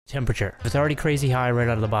temperature. If it's already crazy high right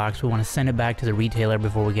out of the box, we want to send it back to the retailer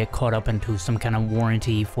before we get caught up into some kind of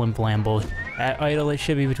warranty flim-flam bullshit. At idle, it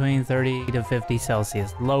should be between 30 to 50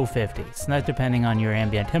 Celsius, low 50s. That's depending on your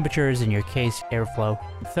ambient temperatures and your case airflow.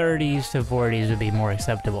 30s to 40s would be more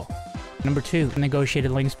acceptable. Number 2,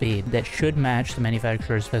 negotiated link speed that should match the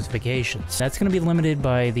manufacturer's specifications. That's going to be limited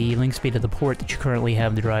by the link speed of the port that you currently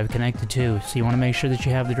have the drive connected to, so you want to make sure that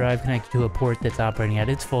you have the drive connected to a port that's operating at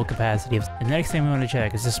its full capacity. The next thing we want to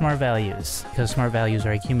check is the smart values, because smart values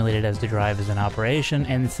are accumulated as the drive is in operation,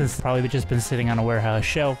 and since it's probably just been sitting on a warehouse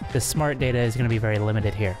shelf, the smart data is going to be very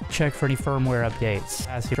limited here. Check for any firmware updates.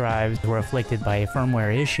 Capacity drives were afflicted by a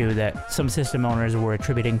firmware issue that some system owners were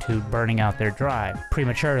attributing to burning out their drive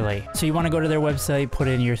prematurely. So you want to go to their website, put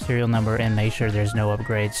in your serial number, and make sure there's no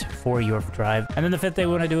upgrades for your drive. And then the 5th thing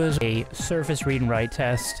we want to do is a surface read and write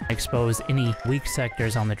test. Expose any weak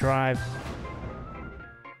sectors on the drive.